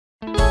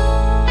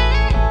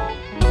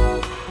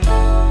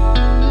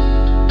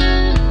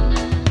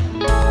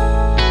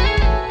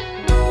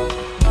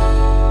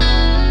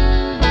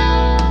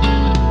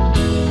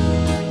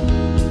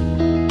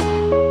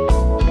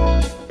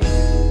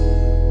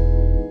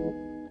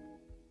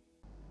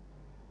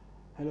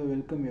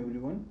Welcome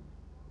everyone.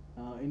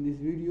 In this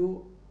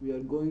video we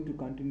are going to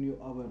continue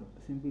our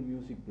simple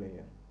music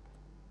player.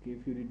 Okay,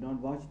 if you did not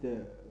watch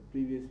the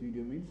previous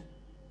video means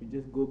you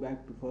just go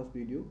back to first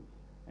video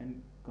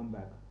and come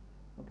back.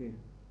 Okay,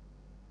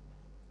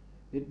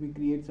 let me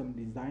create some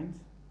designs.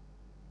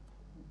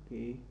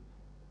 Okay,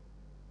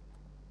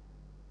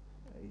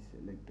 I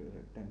select a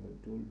rectangle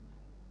tool.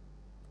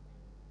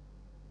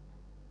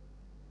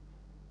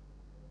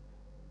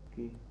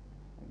 Okay,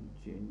 I'm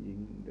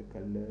changing the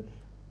color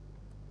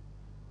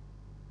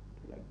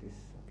like this.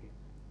 Okay,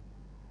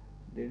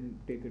 then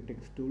take a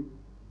text tool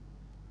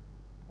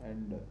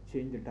and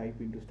change the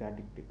type into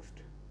static text.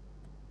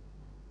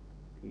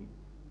 Okay,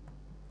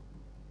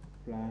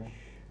 flash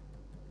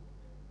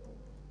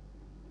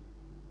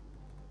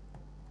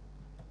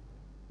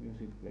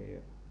music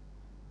player.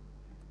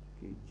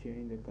 Okay,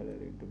 change the color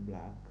into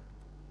black.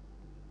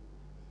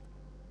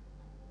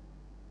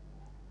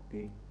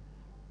 Okay,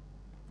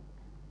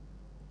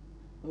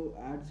 now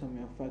add some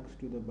effects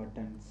to the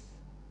buttons.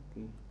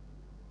 Okay,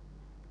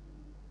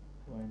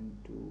 1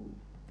 2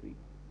 3,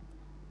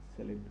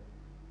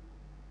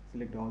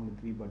 select all the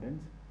 3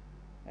 buttons,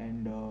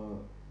 and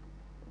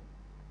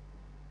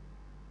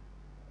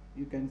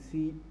you can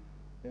see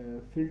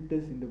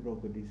filters in the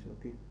properties.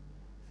 Okay,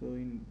 so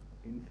in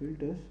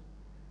filters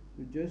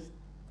you just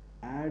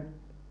add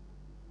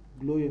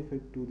glow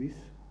effect to these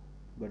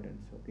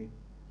buttons. Okay,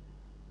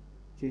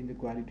 change the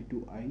quality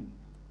to I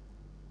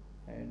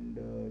and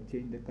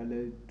change the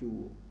color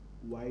to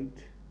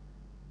white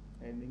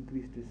and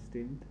increase the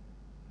strength.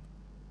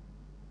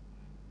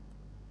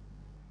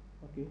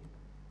 Okay,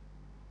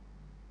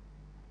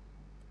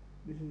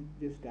 this is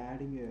just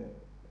adding a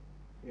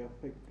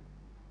effect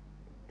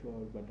to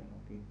our button.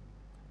 Okay,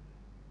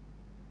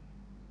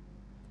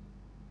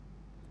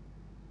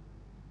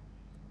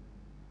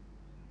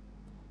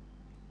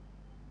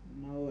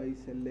 now I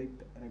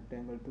select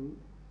rectangle tool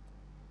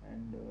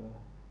and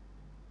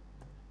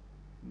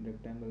in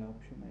rectangle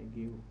option I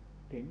give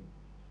 10.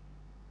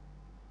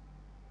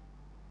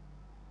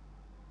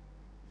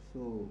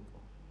 So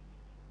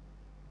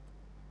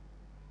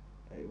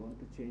I want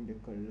to change the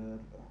color.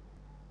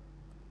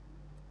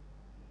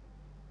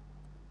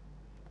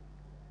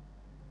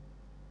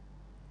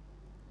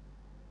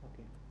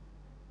 Okay,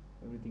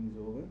 everything is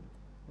over.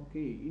 Okay,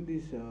 in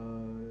this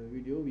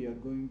video we are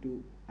going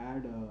to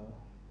add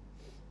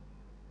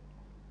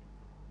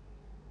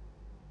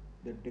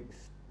the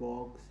text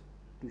box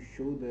to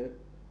show the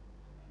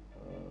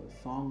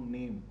song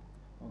name.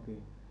 Okay,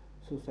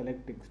 so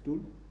select text tool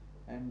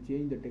and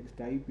change the text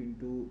type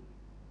into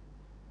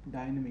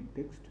dynamic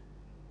text.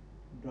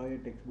 Draw a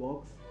text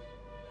box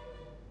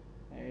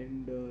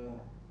and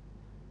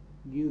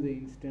give the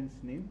instance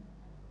name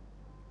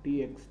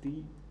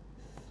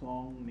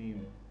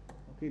txtSongName.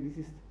 Okay, this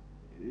is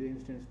the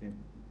instance name.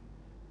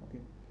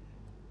 Okay,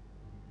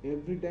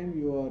 every time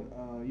you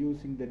are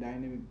using the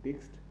dynamic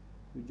text,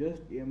 you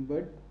just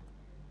embed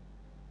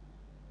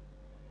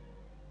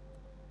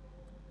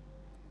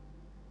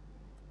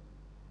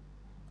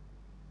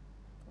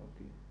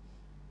okay.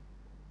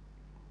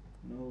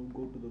 Now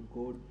go to the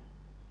code.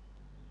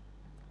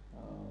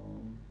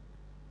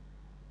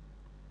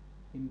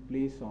 In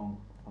playSong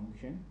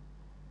function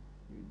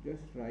you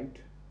just write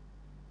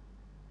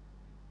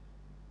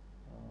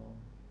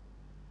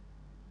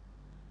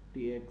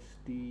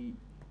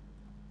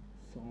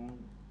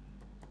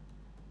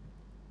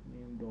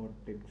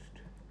txtSongName.text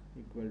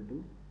equal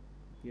to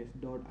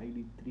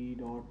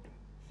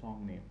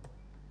s.id3.SongName.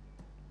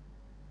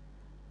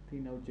 Okay,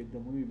 now check the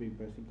movie by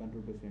pressing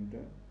Ctrl plus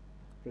Enter.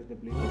 Press the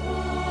play button.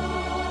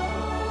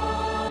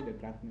 The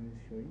track name is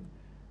showing.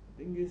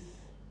 The thing is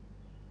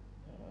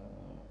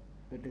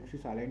the text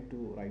is aligned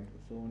to right,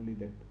 so only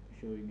that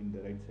showing in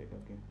the right side.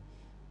 Okay,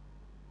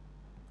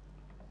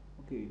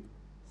 okay,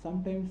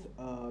 sometimes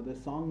the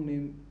song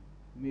name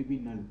may be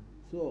null,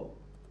 so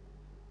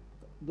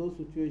those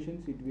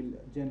situations it will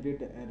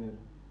generate an error.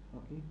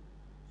 Okay,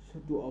 so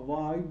to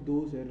avoid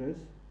those errors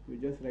you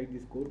just write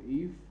this code: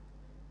 if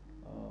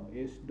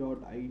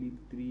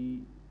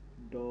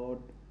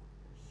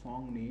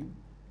s.id3.SongName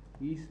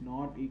is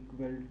not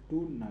equal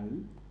to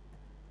null,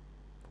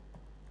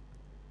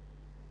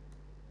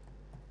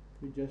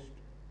 you just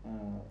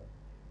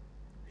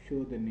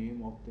show the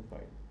name of the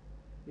file,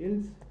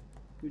 else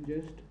you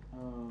just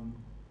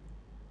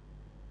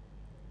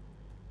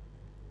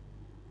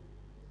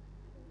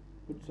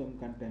put some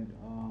content,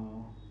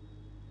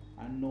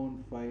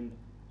 unknown file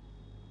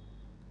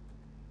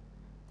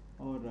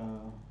or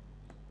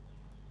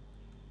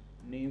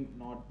name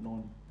not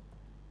known,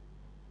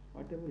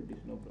 whatever it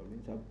is, no problem,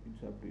 it's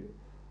up to you.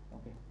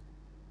 Okay,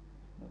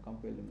 now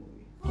compile the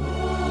movie.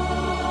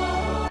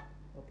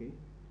 Okay,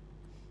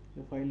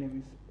 the file name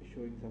is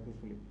showing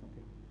successfully.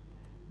 Okay,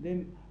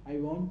 then I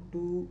want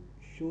to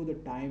show the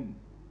time,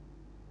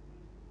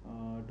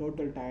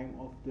 total time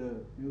of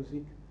the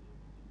music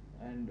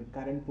and the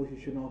current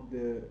position of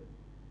the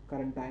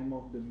current time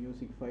of the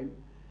music file,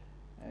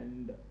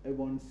 and I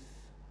want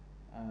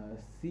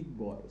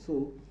Seekbar.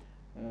 So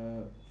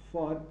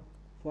for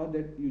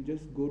that you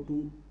just go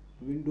to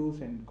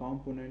windows and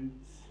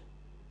components.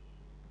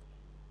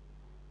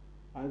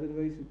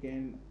 Otherwise you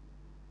can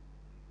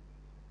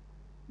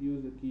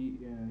use the key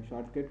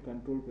shortcut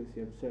control plus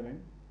F7.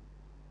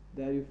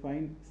 There you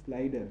find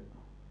slider.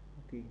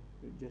 Okay,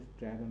 you just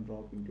drag and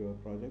drop into your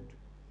project.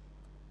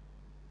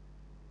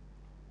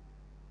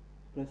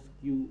 Press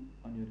Q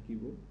on your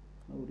keyboard.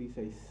 Now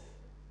resize.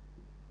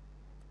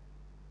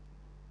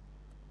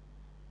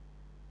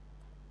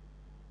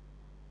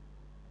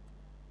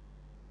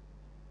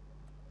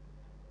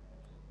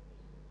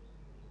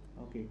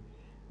 Okay,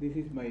 this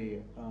is my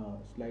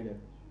slider.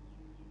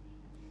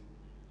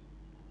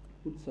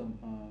 Put some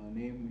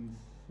name,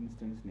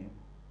 instance name.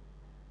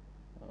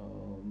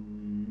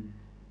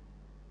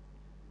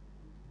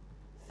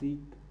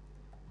 Seek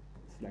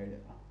slider.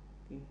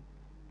 Okay,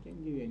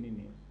 can give any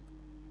name.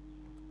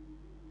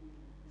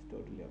 It's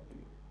totally up to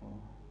you.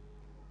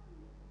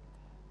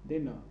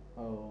 Then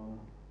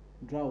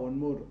draw one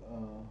more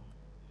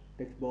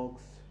text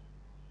box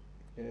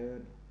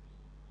here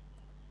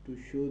to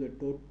show the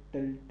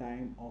total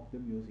time of the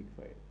music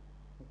file.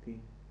 Okay,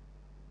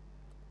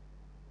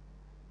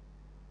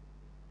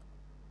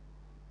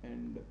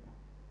 and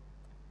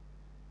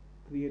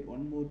create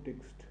one more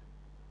text,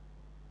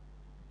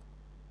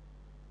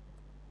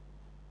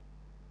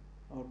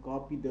 or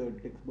copy the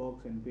text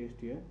box and paste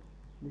here.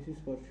 This is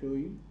for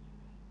showing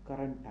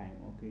current time.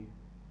 Okay,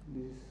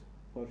 this is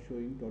for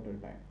showing total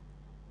time.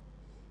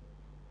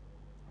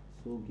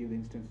 So give the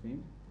instance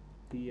name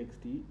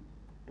txt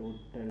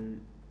total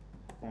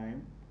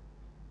time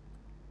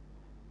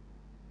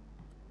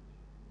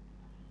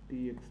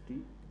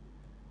txt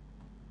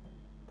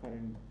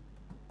current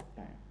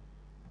time.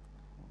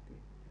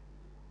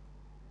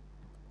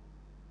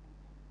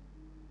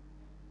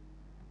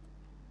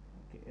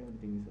 Okay,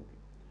 everything is okay.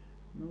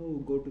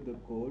 Now go to the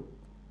code.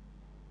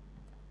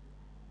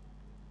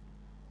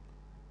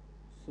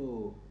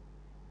 So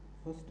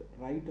first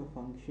write a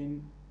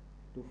function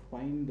to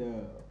find the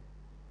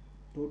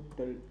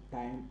total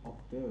time of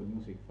the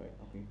music file.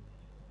 Okay,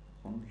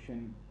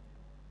 function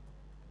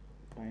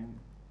time,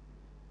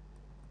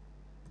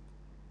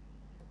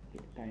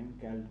 time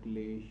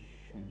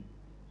calculation.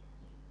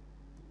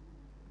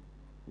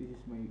 This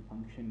is my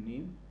function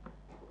name.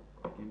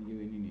 I can give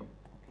any name.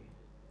 Okay,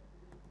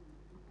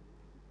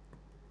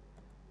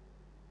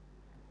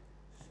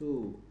 so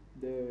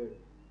the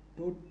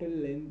total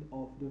length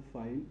of the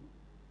file,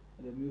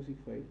 the music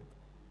file,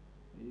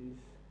 is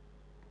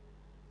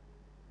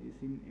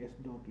in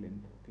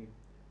s.length. Okay,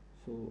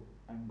 so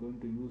I'm going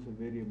to use a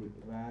variable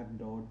var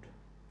dot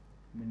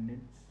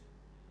minutes.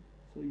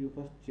 So you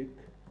first check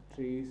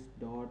trace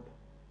dot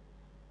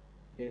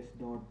s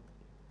dot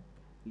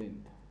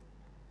length.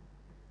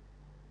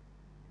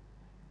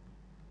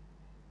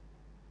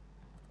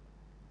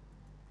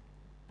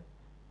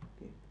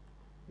 Okay,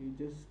 you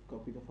just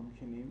copy the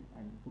function name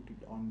and put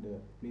it on the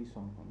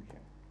playSong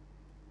function.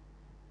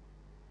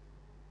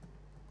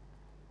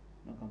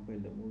 Now compile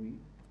the movie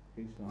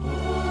playSong.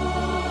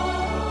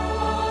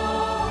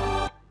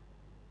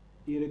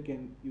 Here you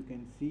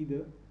can see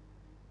the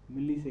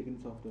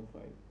milliseconds of the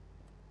file.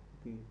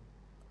 Okay,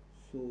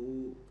 so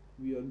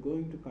we are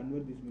going to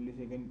convert this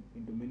millisecond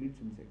into minutes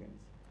and seconds.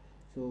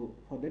 So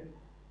for that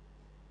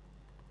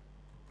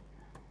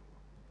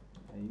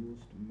I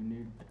used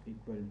minute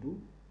equal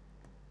to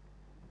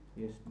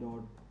s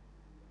dot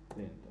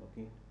length.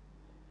 Okay,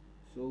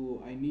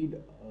 so I need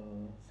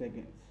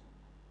seconds,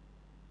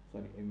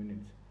 sorry,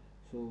 minutes.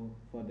 So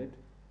for that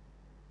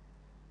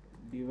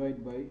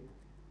divide by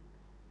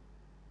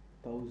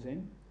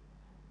 1000,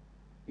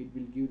 it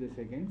will give the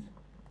seconds,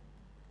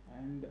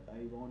 and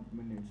I want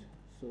minutes,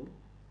 so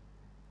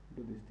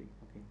do this thing.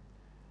 Okay,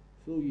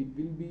 so it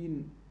will be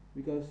in,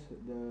 because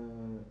the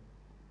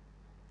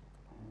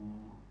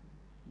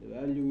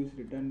value is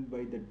returned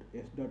by that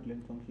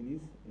s.length function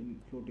is in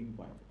floating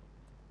point,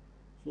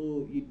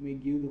 so it may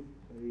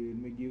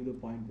give the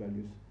point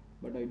values,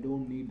 but I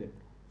don't need that.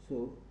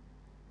 So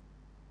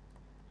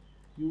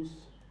use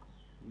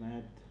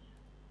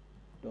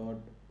math.floor.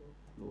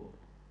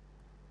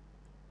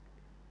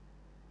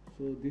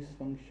 So this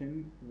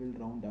function will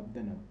round up the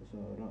number, so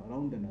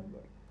round the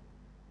number.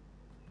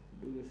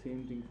 Do the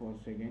same thing for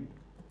second.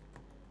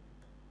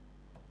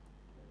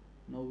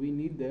 Now we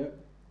need the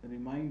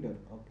reminder.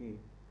 Okay,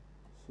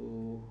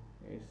 so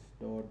s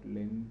dot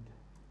length,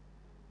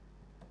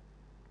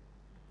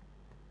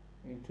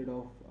 instead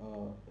of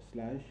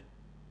slash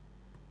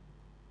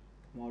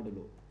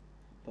modulo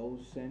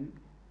 1000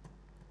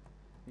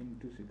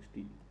 into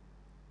 60,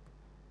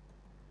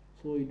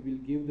 so it will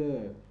give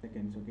the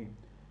seconds. Okay,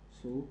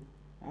 so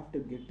after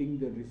getting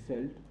the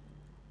result,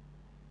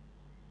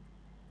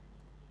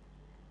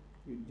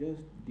 you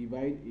just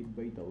divide it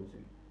by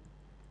 1000.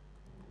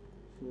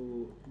 So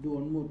do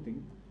one more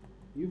thing.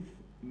 If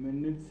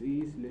minutes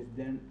is less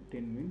than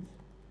 10 minutes,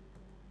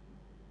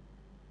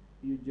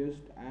 you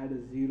just add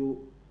a 0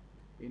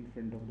 in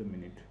front of the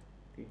minute.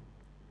 Okay,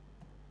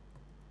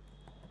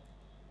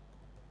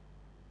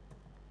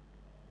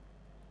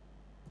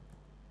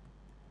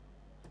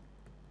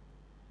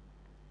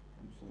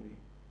 I'm sorry.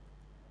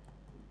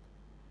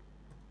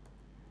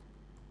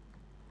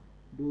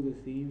 do the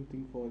same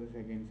thing for the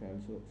seconds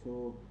also.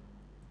 So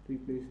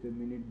replace the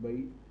minute by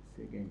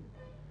second,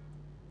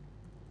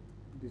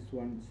 this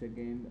one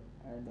second,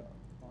 and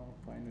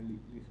finally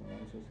this one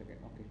also second.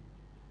 Okay,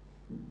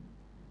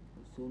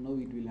 so now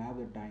it will have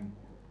the time.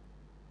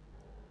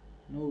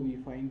 Now we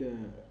find the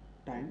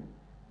time,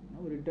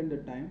 now return the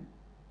time.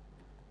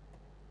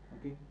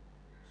 Okay,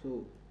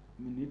 so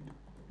minute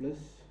plus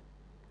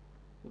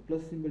the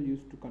plus symbol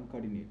used to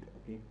concatenate.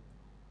 Okay,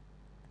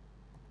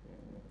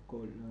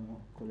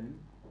 colon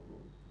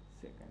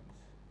seconds.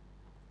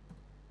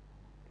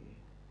 Okay,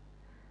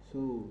 so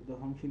the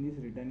function is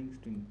returning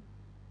string,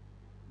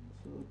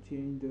 so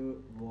change the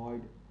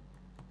void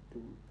to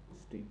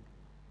string.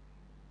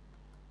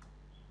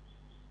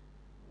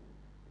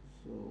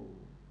 So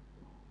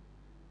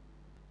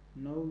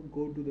now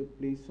go to the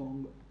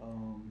playSong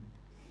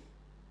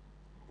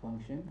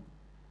function.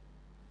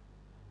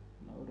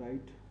 Now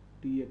write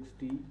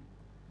txt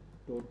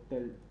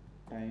total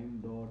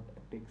time dot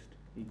text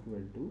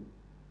equal to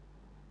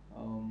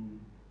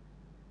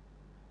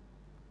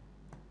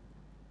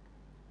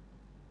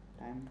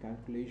time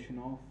calculation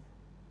of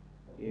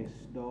s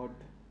dot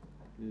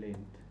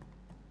length.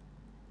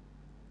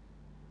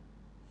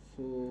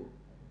 So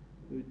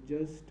you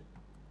just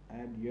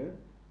add here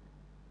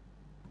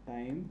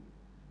time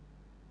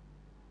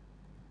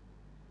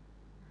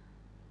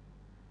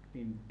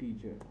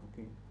integer.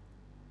 Okay,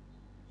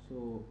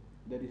 so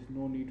there is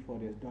no need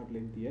for s dot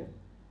length here,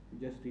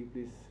 just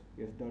replace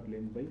s dot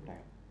length by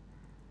time.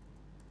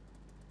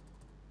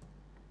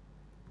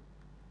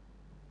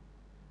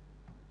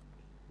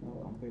 Now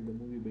compile the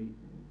movie by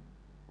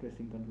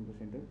pressing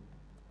Ctrl+Enter.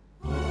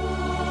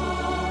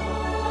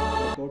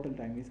 The total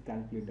time is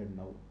calculated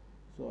now.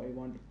 So I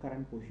want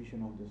current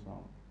position of the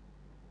song.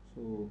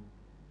 So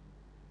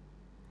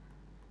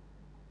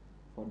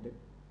for that,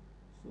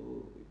 so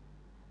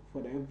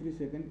for every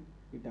second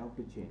it have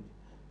to change.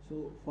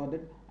 So for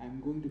that I am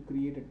going to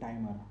create a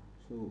timer.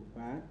 So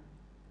where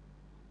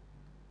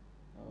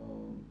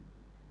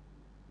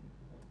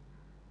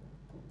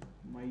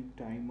my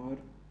timer,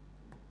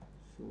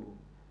 so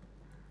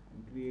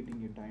I'm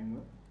creating a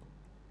timer.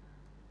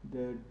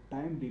 The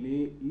time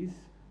delay is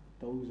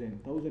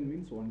 1000. 1000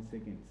 means 1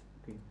 second.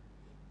 Okay.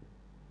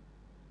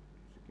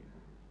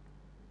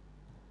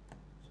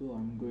 So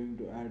I'm going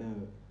to add a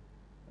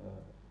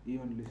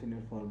event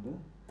listener for the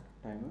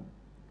timer.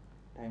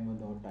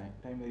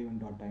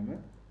 TimerEvent.Timer.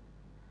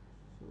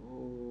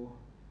 So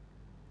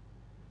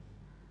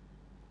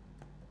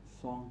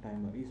song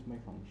timer is my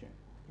function.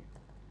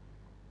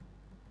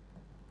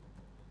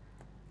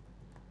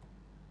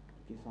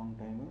 Okay, song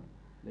timer.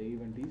 The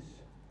event is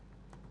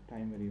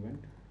timer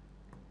event.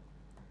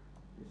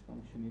 This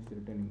function is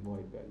returning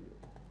void value.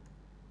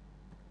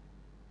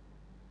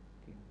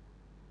 Okay,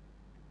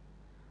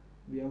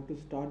 we have to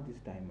start this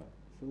timer.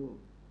 So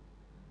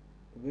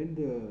when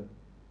the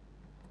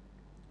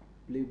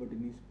play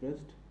button is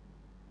pressed,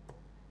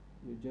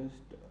 you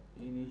just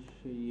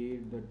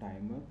initiate the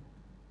timer,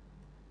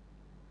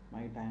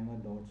 my timer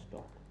dot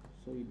start.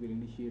 So it will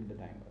initiate the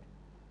timer.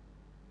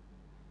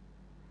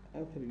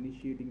 After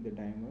initiating the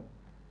timer,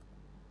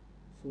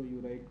 so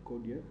you write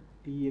code here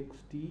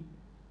txt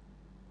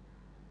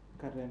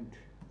current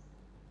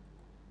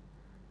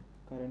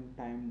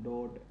time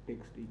dot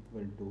text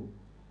equal to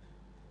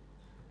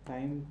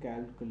time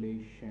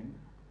calculation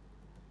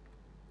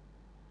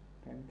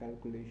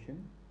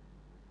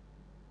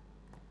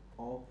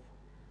of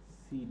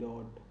c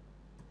dot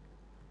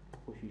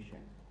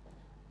position.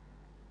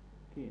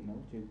 Okay, now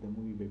check the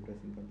movie by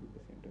pressing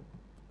Ctrl+Enter.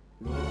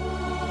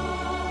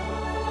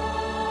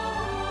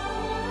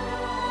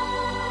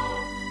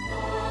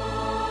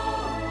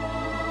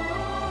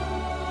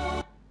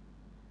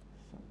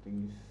 Something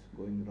is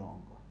going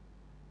wrong.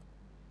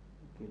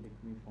 Okay, let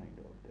me find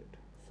out that.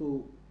 So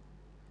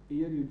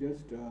here you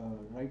just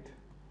write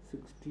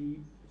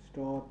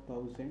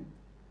 60*1000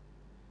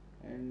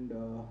 and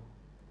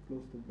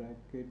close the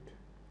bracket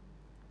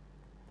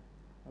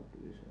up to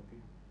this.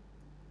 Okay,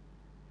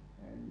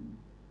 and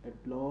at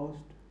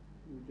last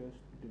you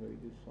just divide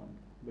this one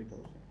by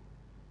 1000,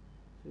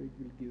 so it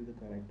will give the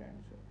correct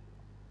answer.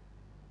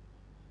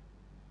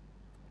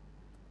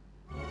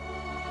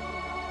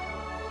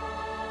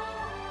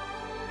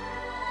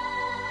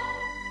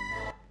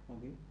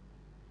 Okay,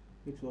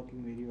 it's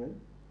working very well.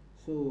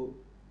 So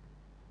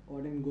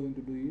what I'm going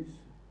to do is,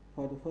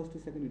 for the first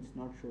second it's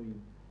not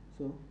showing,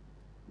 so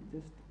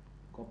just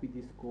copy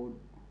this code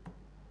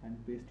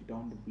and paste it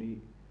on the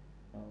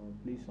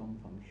playSong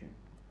function.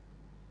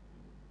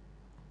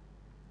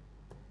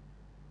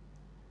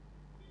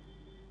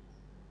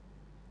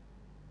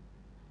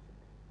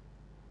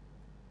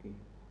 Okay,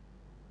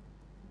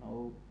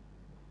 now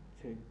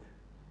check,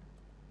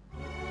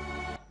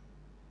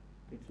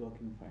 it's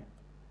working fine.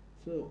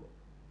 So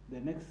the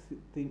next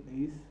thing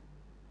is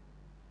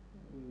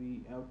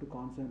we have to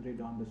concentrate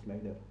on the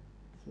slider.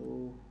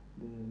 So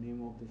the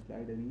name of the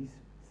slider is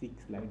seek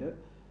slider.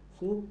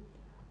 So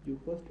you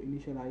first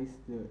initialize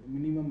the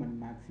minimum and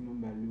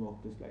maximum value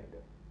of the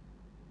slider.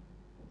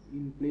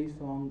 In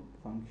playSong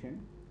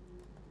function,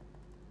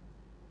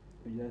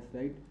 we just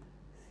write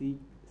seek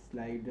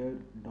slider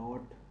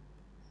dot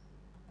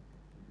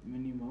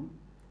minimum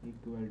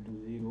equal to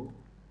 0,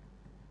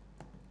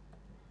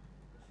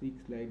 seek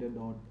slider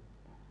dot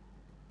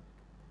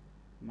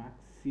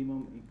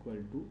maximum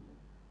equal to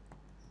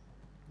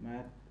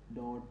math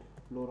dot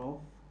floor of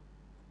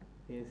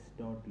s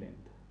dot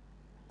length.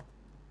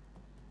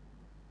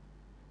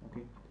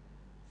 Okay,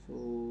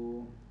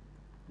 so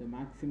the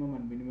maximum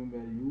and minimum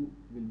value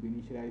will be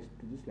initialized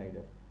to the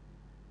slider.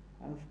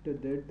 After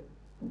that,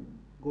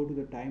 go to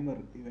the timer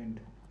event.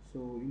 So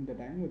in the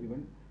timer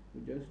event,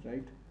 you just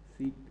write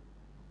seek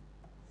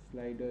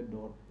slider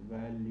dot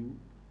value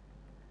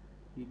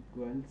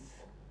equals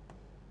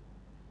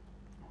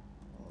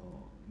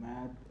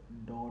math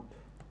dot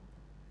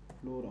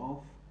floor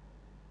of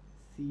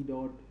c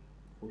dot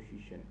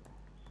position.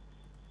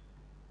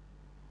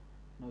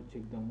 Now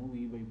check the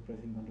movie by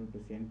pressing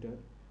Ctrl+ Enter.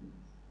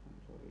 I'm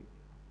sorry.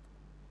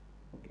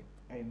 Okay,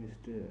 I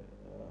missed L.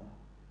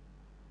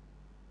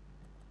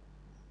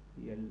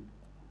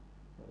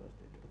 What was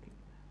that? Okay,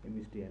 I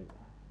missed L.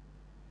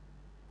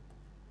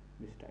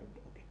 Mistyped.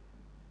 Okay.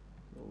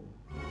 So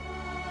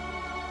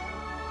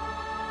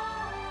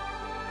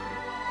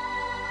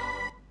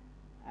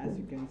as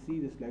you can see,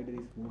 the slider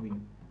is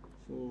moving.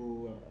 So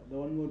the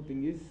one more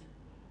thing is,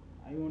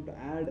 I want to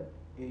add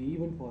a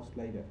even pause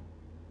slider.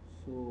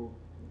 So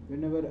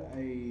whenever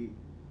I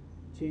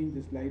change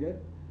the slider,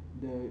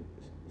 the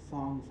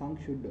song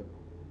should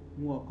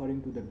move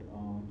according to that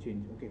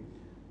change. Okay,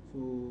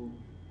 so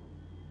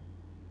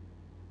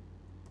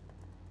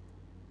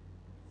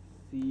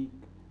seek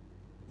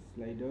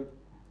slider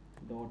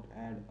dot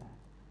add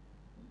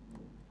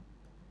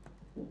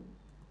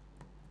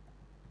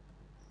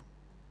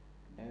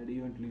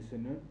event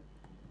listener.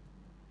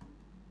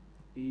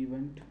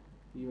 Event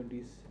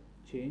is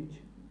change,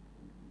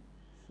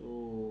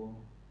 so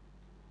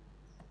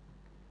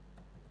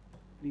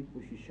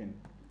reposition.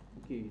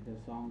 Okay, the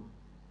song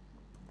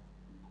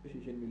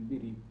position will be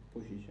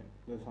repositioned,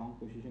 the song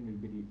position will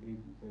be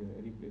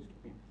replaced.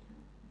 Okay,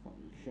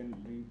 function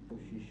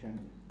reposition,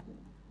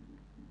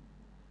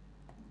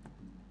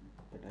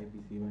 the type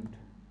is event,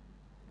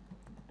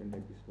 then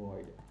type is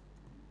void.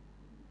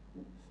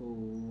 So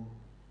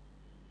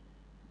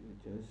you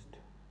just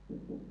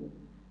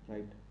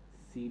write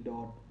c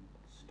dot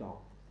stop.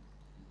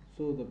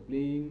 So the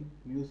playing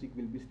music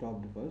will be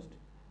stopped first,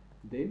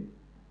 then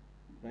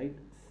write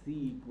c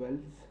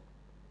equals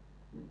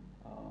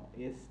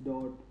s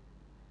dot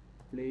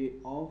play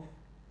of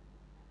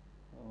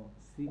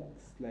seek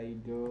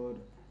slider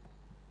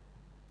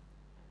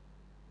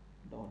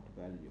dot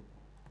value.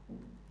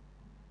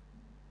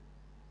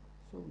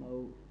 So now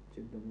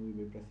check the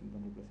movie by pressing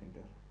Ctrl+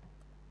 Enter.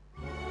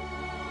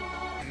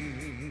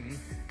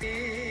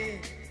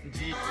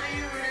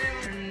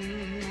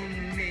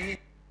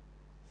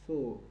 So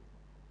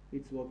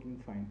it's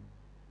working fine.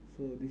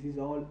 So this is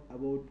all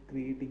about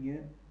creating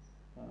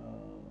a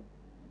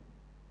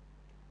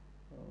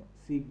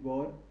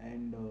Seekbar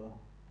and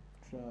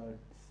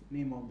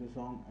name of the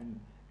song, and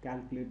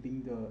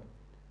calculating the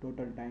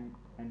total time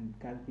and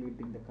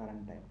calculating the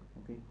current time.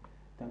 Okay,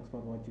 thanks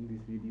for watching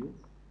this video.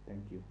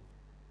 Thank you.